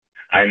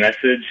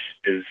iMessage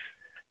is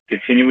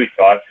continually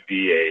thought to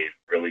be a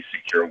really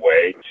secure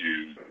way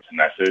to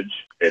message.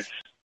 It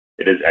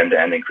is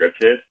end-to-end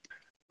encrypted,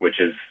 which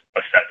is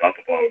a step up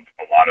above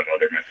a lot of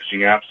other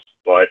messaging apps.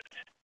 But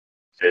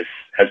this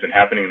has been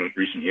happening in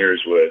recent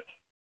years with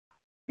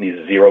these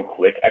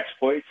zero-click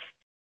exploits,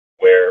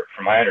 where,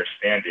 from my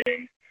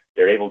understanding,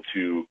 they're able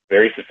to,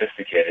 very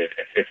sophisticated,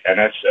 if it's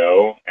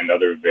NSO and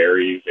other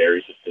very,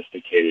 very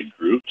sophisticated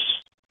groups,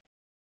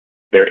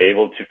 they're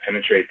able to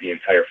penetrate the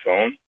entire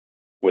phone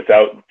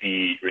without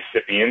the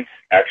recipient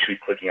actually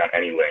clicking on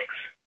any links.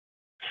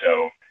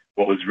 So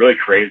what was really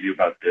crazy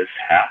about this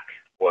hack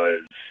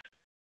was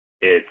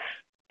it's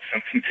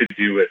something to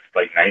do with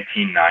like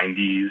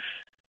 1990s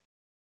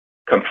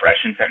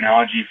compression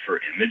technology for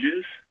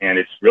images, and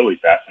it's really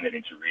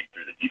fascinating to read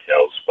through the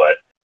details. But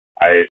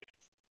I,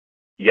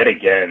 yet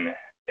again,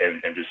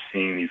 am just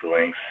seeing these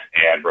links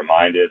and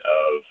reminded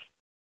of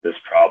this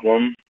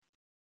problem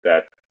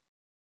that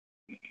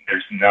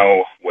there's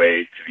no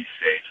way to be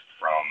safe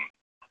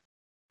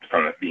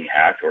from it being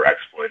hacked or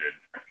exploited,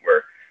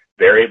 where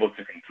they're able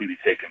to completely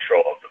take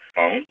control of the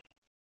phone.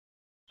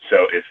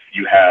 So if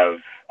you have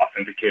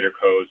authenticator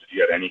codes, if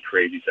you have any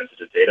crazy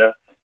sensitive data,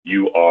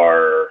 you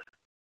are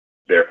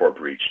therefore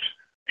breached.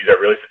 These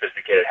are really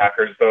sophisticated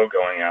hackers, though,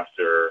 going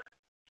after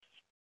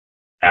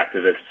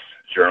activists,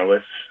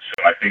 journalists.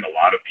 So I think a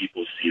lot of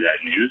people see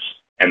that news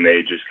and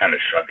they just kind of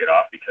shrug it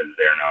off because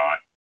they're not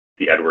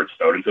the Edward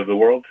Snowdens of the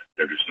world.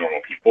 They're just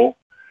normal people.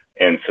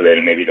 And so they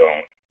maybe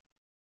don't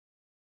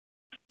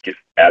get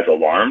as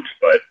alarmed,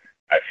 but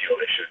I feel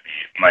they should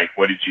be. Mike,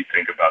 what did you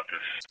think about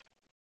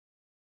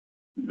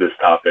this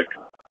topic?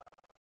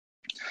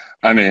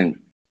 I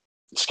mean,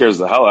 it scares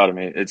the hell out of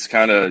me. It's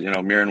kind of,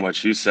 mirroring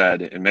what you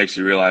said. It makes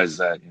you realize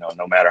that,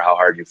 no matter how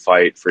hard you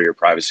fight for your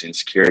privacy and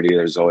security,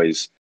 there's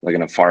always like a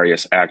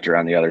nefarious actor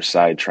on the other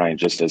side trying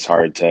just as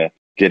hard to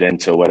get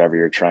into whatever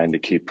you're trying to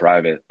keep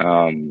private.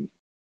 The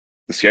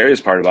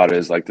scariest part about it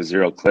is like the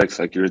zero clicks,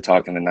 like you were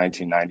talking the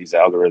 1990s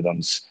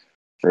algorithms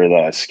for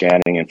the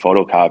scanning and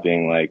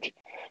photocopying. Like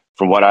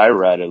from what I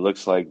read, it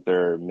looks like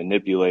they're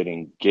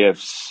manipulating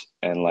GIFs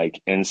and like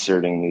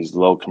inserting these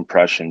low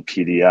compression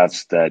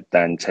PDFs that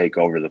then take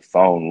over the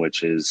phone,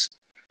 which is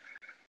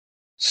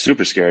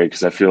super scary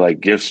because I feel like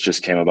GIFs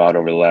just came about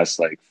over the last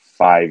like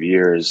 5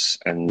 years,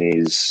 and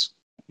these,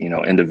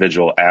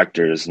 individual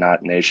actors,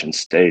 not nation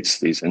states,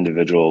 these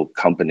individual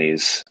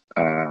companies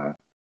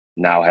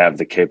now have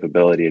the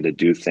capability to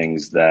do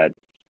things that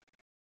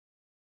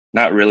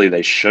not really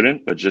they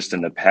shouldn't, but just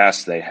in the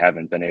past they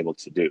haven't been able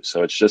to do.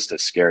 So it's just a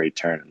scary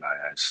turn in my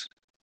eyes.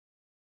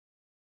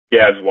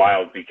 Yeah, it's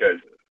wild because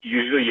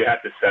usually you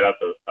have to set up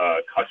a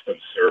custom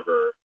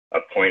server, a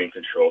point and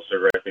control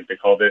server, I think they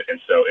called it. And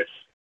so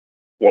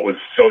what was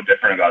so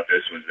different about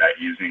this was that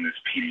using this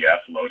PDF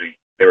loading,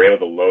 they were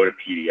able to load a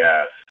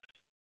PDF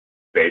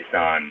based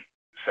on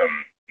some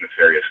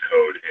nefarious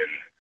code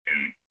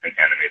in an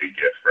animated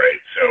GIF, right?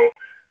 So,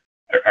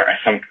 or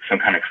some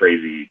kind of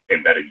crazy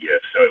embedded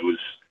GIF. So it was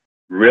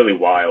really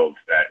wild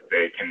that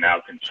they can now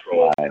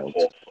control the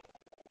whole.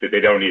 That they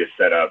don't need to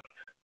set up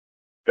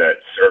that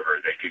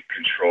server. They could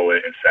control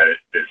it and set it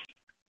this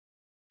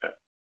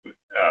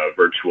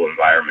virtual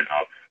environment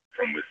up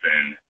from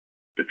within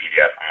the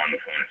PDF on the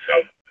phone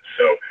itself.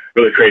 So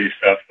really crazy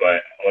stuff.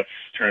 But let's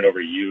turn it over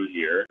to you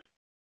here,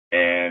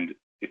 and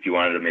if you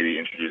wanted to maybe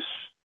introduce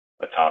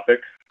a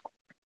topic.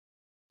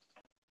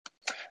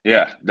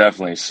 Yeah,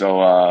 definitely.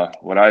 So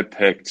what I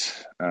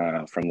picked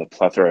from the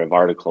plethora of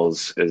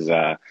articles is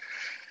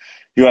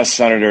U.S.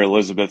 Senator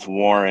Elizabeth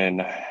Warren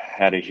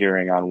had a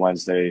hearing on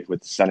Wednesday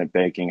with the Senate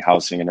Banking,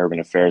 Housing, and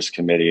Urban Affairs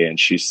Committee, and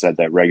she said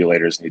that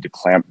regulators need to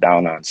clamp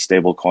down on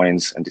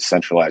stablecoins and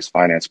decentralized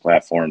finance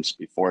platforms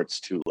before it's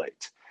too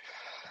late.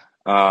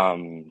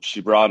 She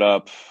brought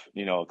up,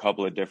 a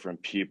couple of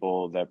different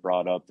people that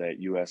brought up that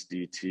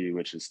USDT,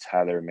 which is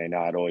Tether, may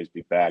not always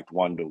be backed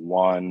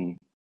one-to-one.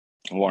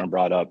 Warren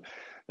brought up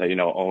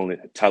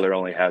that, Tether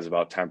only has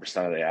about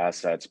 10% of the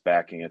assets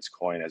backing its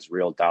coin as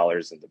real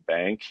dollars in the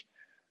bank.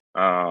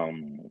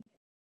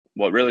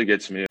 What really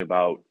gets me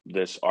about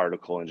this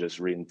article and just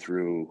reading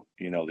through,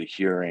 the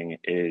hearing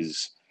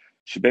is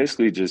she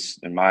basically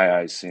just, in my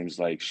eyes, seems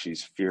like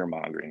she's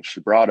fear-mongering.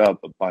 She brought up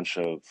a bunch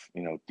of,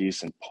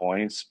 decent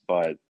points,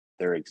 but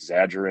they're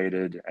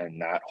exaggerated and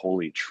not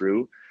wholly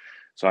true.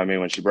 So, I mean,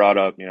 when she brought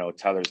up,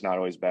 Tether's not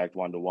always backed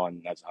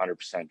one-to-one, that's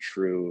 100%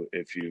 true.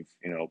 If you've,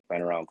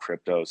 been around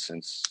crypto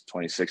since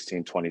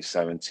 2016,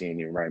 2017,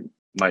 you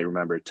might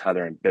remember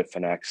Tether and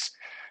Bitfinex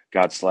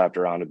got slapped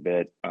around a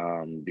bit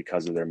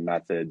because of their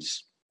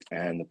methods.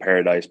 And the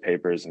Paradise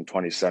Papers in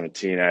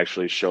 2017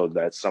 actually showed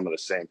that some of the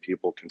same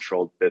people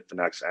controlled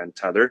Bitfinex and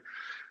Tether.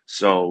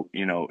 So,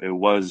 it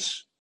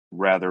was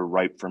rather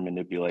ripe for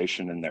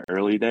manipulation in the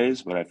early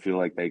days, but I feel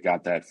like they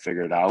got that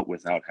figured out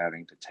without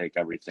having to take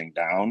everything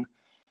down.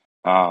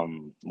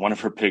 One of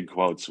her big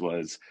quotes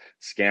was,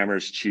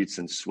 "Scammers, cheats,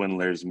 and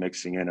swindlers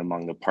mixing in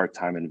among the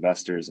part-time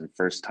investors and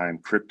first-time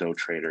crypto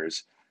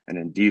traders. And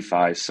in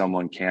DeFi,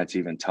 someone can't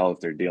even tell if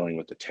they're dealing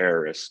with a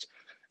terrorist."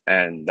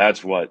 And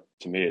that's what,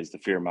 to me, is the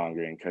fear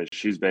mongering, because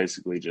she's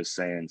basically just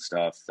saying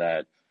stuff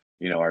that,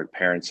 our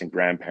parents and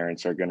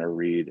grandparents are going to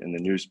read in the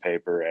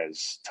newspaper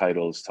as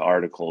titles to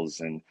articles.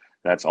 And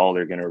that's all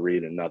they're going to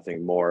read and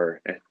nothing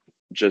more. And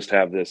just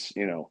have this,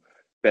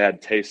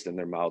 bad taste in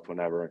their mouth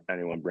whenever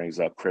anyone brings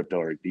up crypto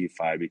or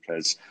DeFi,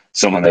 because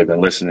someone they've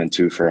been listening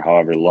to for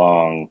however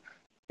long,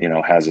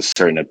 has a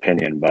certain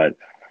opinion. But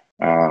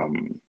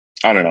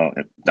I don't know.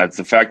 That's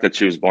the fact that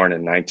she was born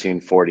in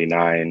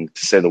 1949.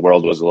 To say the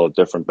world was a little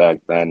different back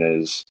then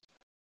is,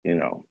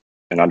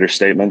 an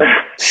understatement.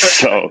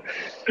 So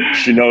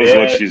she knows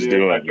what she's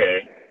doing.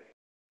 Okay.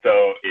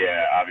 So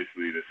yeah,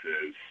 obviously this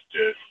is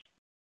just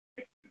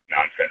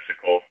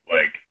nonsensical.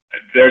 Like,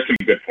 there's some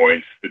good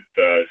points with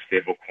the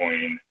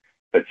stablecoin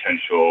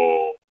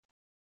potential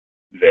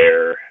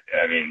there.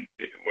 I mean,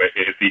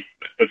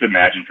 let's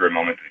imagine for a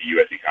moment that the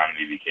U.S.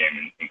 economy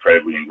became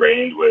incredibly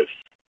ingrained with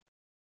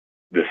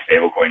the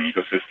stablecoin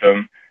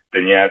ecosystem.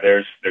 Then yeah,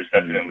 there's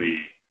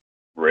definitely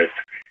risk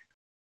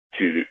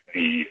to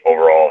the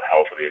overall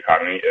health of the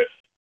economy if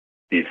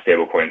these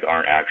stablecoins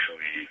aren't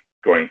actually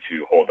going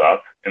to hold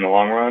up in the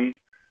long run.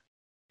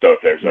 So if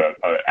there's a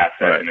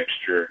asset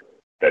mixture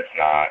that's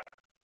not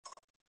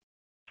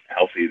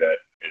healthy, that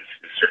is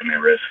certainly a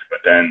risk.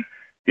 But then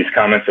these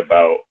comments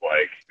about,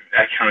 like,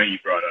 that comment you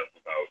brought up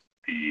about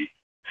the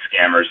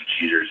scammers and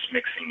cheaters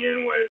mixing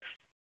in with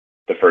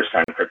the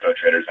first-time crypto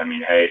traders. I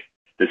mean, hey,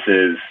 this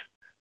is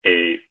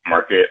a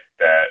market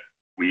that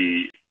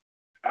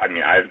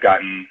I've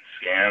gotten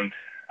scammed.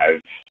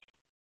 I've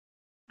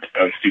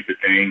done stupid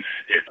things.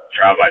 It's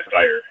trial by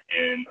fire,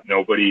 and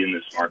nobody in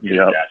this market is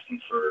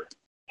asking for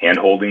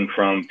hand-holding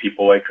from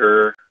people like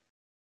her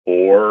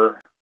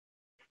or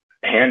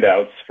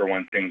handouts for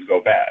when things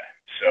go bad.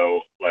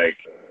 So, like,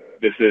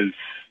 this is,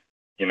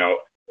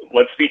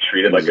 let's be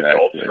treated like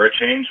adults for a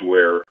change,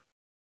 where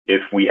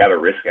if we have a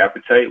risk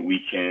appetite, we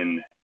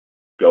can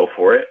go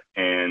for it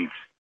and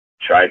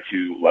try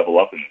to level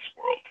up in this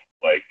world.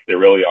 Like, there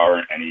really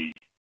aren't any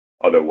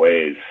other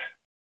ways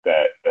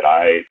that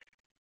I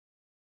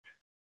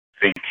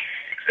think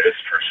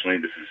exist personally.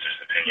 This is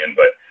just opinion,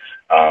 but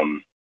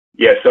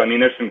so I mean,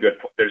 there's some good.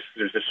 There's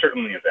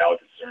certainly a valid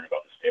concern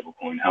about the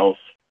stablecoin health,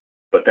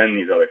 but then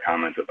these other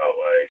comments about,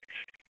 like,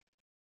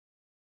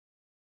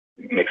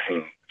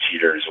 mixing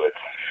cheaters with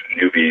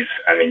newbies.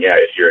 I mean, yeah,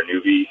 if you're a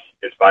newbie,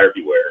 it's buyer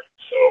beware.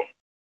 So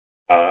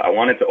I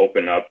wanted to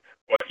open up.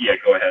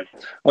 Go ahead.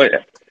 Oh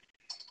yeah.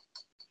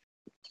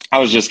 I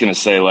was just going to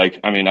say,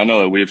 I know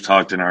that we've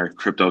talked in our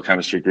crypto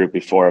chemistry group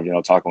before of,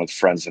 talking with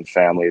friends and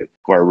family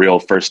who are real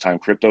first-time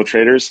crypto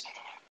traders.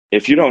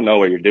 If you don't know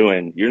what you're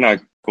doing, you're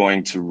not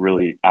going to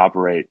really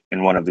operate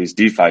in one of these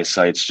DeFi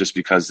sites just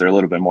because they're a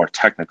little bit more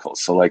technical.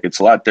 So, it's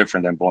a lot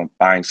different than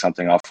buying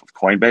something off of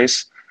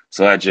Coinbase.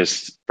 So that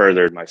just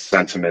furthered my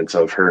sentiments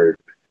of her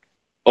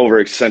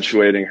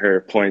over-accentuating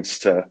her points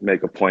to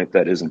make a point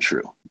that isn't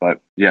true.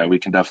 But, yeah, we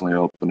can definitely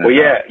open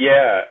it up.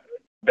 Yeah.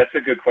 That's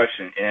a good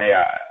question.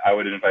 Yeah, I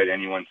would invite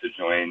anyone to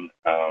join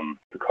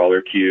the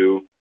caller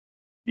queue.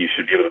 You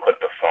should be able to click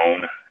the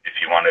phone if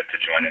you wanted to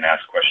join and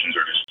ask questions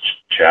or just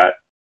chat.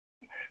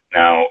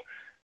 Now,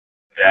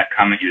 that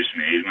comment you just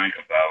made, Mike,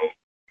 about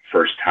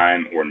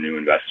first-time or new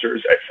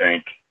investors, I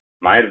think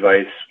my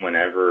advice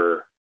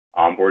whenever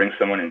onboarding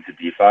someone into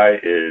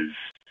DeFi is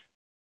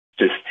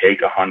just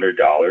take $100,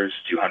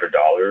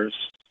 $200,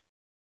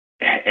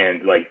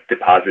 and,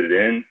 deposit it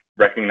in.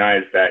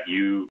 Recognize that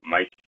you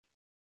might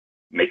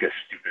make a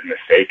stupid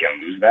mistake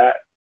and lose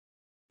that.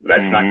 That's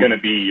probably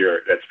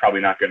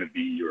not going to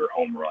be your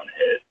home run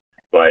hit.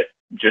 But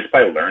just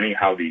by learning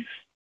how these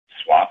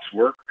swaps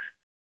work,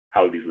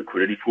 how these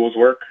liquidity pools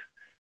work,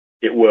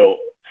 it will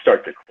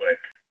start to click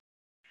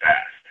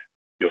fast.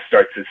 You'll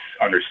start to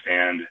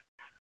understand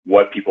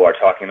what people are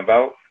talking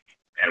about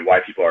and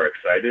why people are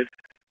excited.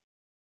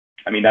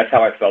 I mean, that's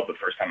how I felt the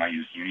first time I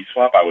used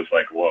Uniswap. I was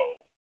like, whoa,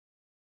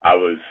 I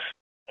was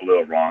a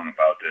little wrong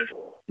about this.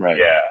 Right.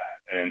 Yeah.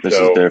 And this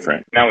is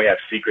different. Now we have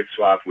Secret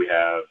Swap, we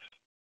have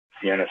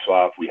Sienna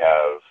Swap, we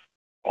have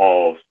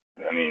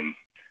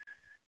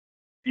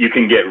you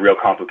can get real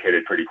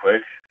complicated pretty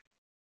quick,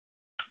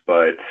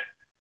 but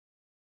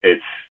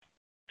it's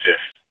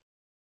just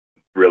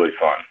really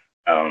fun.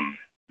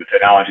 The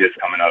technology that's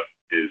coming up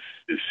is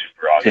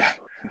super awesome. Yeah.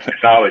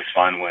 It's not always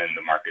fun when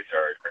the markets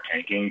are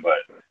tanking,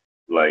 but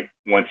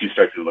once you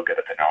start to look at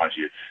the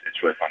technology,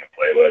 it's really fun to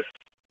play with.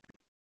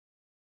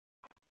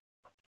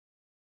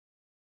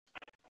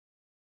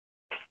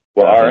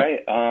 Well, all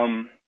right.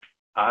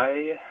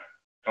 I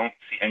don't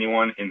see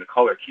anyone in the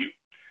caller queue,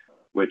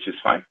 which is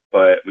fine,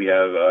 but we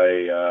have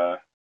a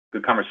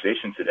good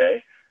conversation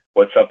today.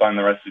 What's up on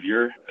the rest of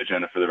your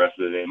agenda for the rest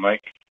of the day,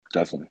 Mike?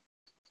 Definitely.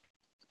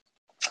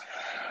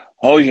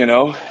 Oh,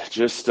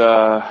 just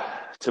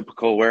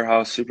typical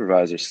warehouse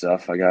supervisor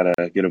stuff. I got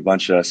to get a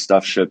bunch of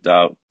stuff shipped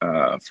out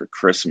for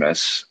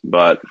Christmas.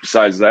 But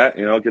besides that,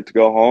 get to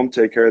go home,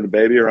 take care of the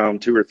baby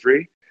around 2 or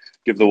 3.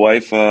 Give the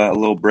wife a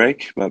little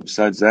break, but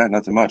besides that,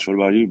 nothing much. What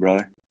about you,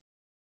 brother?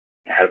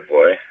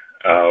 Boy.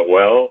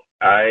 Well,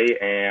 I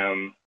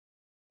am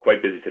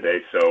quite busy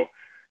today. So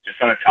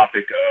just on the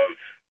topic of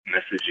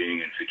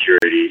messaging and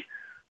security,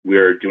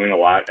 we're doing a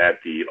lot at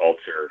the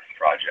Alter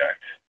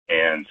project.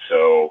 And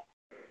so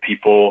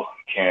people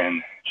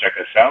can check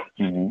us out.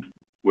 Mm-hmm.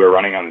 We're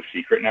running on the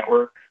Secret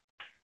Network,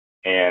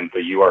 and the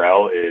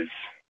URL is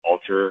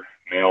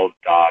altermail.live.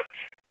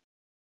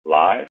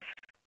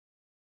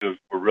 So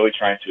we're really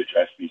trying to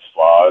address these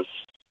flaws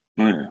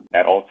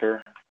at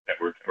Alter that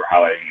we're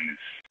highlighting in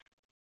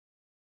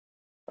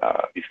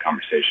these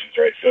conversations,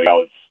 right? So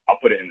I'll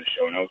put it in the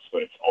show notes,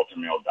 but it's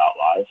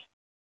altermail.live,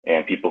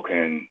 and people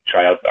can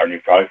try out our new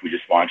product. We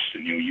just launched a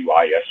new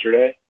UI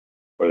yesterday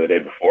or the day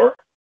before,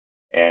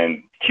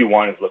 and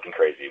Q1 is looking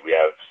crazy. We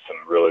have some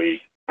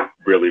really,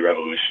 really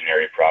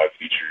revolutionary product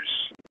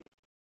features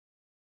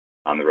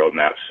on the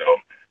roadmap, so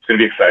it's going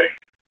to be exciting.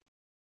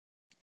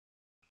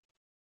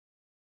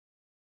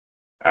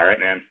 All right,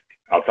 man.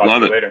 I'll talk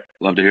to you later.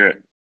 Love to hear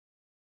it.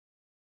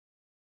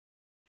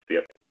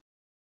 Yep.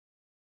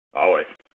 Always.